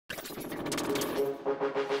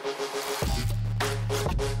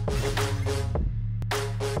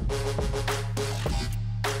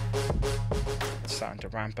starting to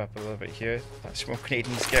ramp up a little bit here. That smoke grenade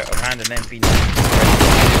needs to get around and then be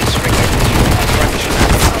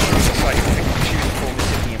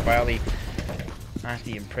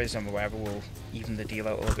Anti and Prism or whatever will even the deal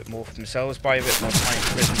out a little bit more for themselves. Buy a bit more time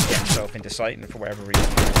for Prism to get himself into sight, and for whatever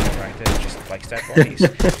reason, just like step bodies.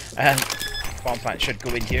 Bomb plant should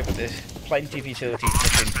go in here, but there's plenty of utility to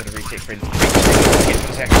put in for the retake for get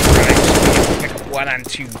possession. Pick up 1 and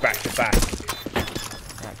 2 back to back.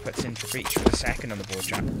 That puts into reach for the second on the board,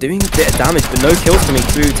 chat. Doing a bit of damage, but no kills coming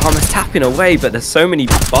through. Thomas tapping away, but there's so many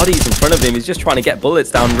bodies in front of him. He's just trying to get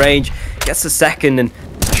bullets down range. Gets the second, and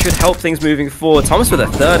should help things moving forward. Thomas with a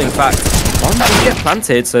third, in fact. One did get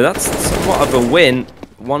planted, so that's somewhat of a win.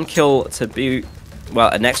 1 kill to boot. Well,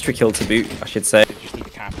 an extra kill to boot, I should say. Just need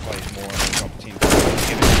to capitalize more on the opportunity.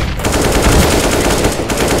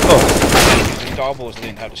 Darbo's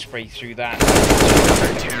learned how to spray through that.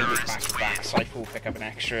 Back to back. Cypher will pick up an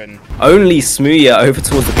extra, and only Smooya over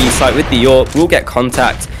towards the B site with the York will get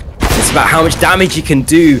contact. It's about how much damage he can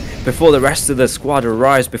do before the rest of the squad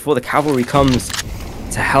arrives, before the cavalry comes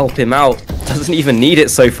to help him out. Doesn't even need it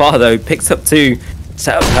so far though. Picks up 2,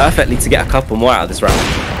 set up perfectly to get a couple more out of this round.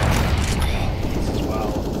 As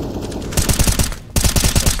well.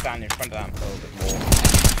 So stand in front of that a little bit more.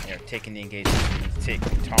 You know, taking the engagement. Take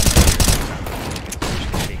Tom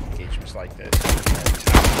take engagements like this.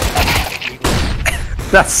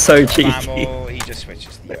 That's so cheeky. Ammo, he just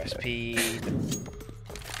switches the USP.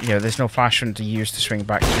 You know, there's no flash run to use to swing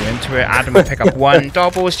back through into it. Adam will pick up 1.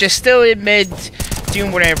 Darbo's just still in mid,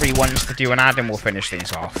 doing whatever he wants to do, and Adam will finish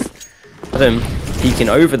things off. Adam peeking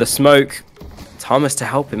over the smoke. Thomas to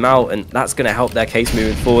help him out, and that's going to help their case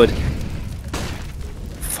moving forward.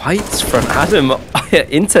 Fights from Adam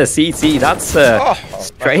into CT. That's a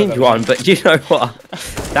strange one, but you know what?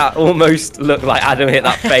 That almost looked like Adam hit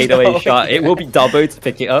that fadeaway shot. It will be Dubbo to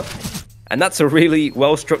pick it up. And that's a really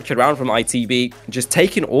well-structured round from ITB, just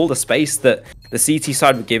taking all the space that the CT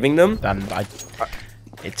side were giving them. And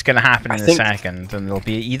it's going to happen in a second, and it'll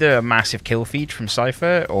be either a massive kill feed from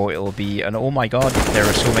Cypher, or it'll be an oh my god, there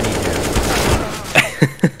are so many here.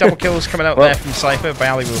 Double kills coming out there from Cypher.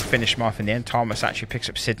 Bailey will finish him off in the end. Thomas actually picks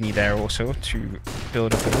up Sydney there also to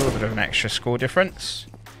build up a little bit of an extra score difference.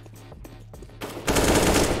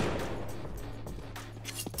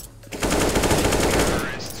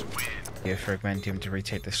 Here for Ungentium to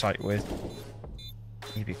retake the site with.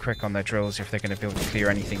 Need to be quick on their drills if they're going to be able to clear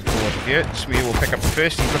anything forward of it. Smooya will pick up the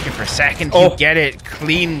first. He's looking for a second. He'll get it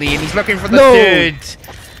cleanly, and he's looking for the third.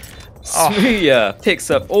 Smooya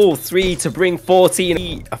picks up all 3 to bring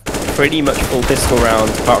 14. A pretty much full pistol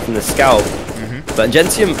round apart from the scalp. But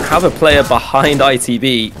Ungentium have a player behind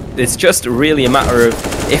ITB. It's just really a matter of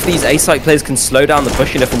if these A-site players can slow down the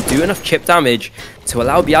push enough and do enough chip damage to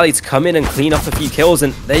allow Bialy to come in and clean up a few kills.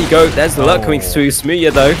 And there you go. There's the luck coming through.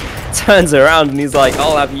 Smooya though turns around and he's like,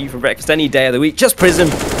 I'll have you for breakfast any day of the week. Just Prism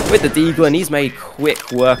with the Deagle, and he's made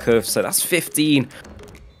quick work of. So that's 15.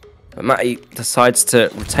 But Matty decides to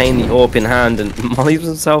retain the AWP in hand and mollies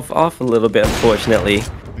himself off a little bit, unfortunately.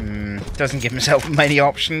 Doesn't give himself many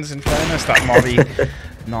options, in fairness. That molly,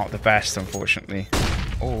 not the best, unfortunately.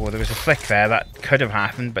 Oh, there was a flick there that could have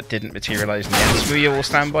happened, but didn't materialise in the end. Smooya will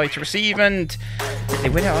stand by to receive, and they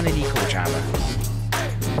win it on an eco jammer.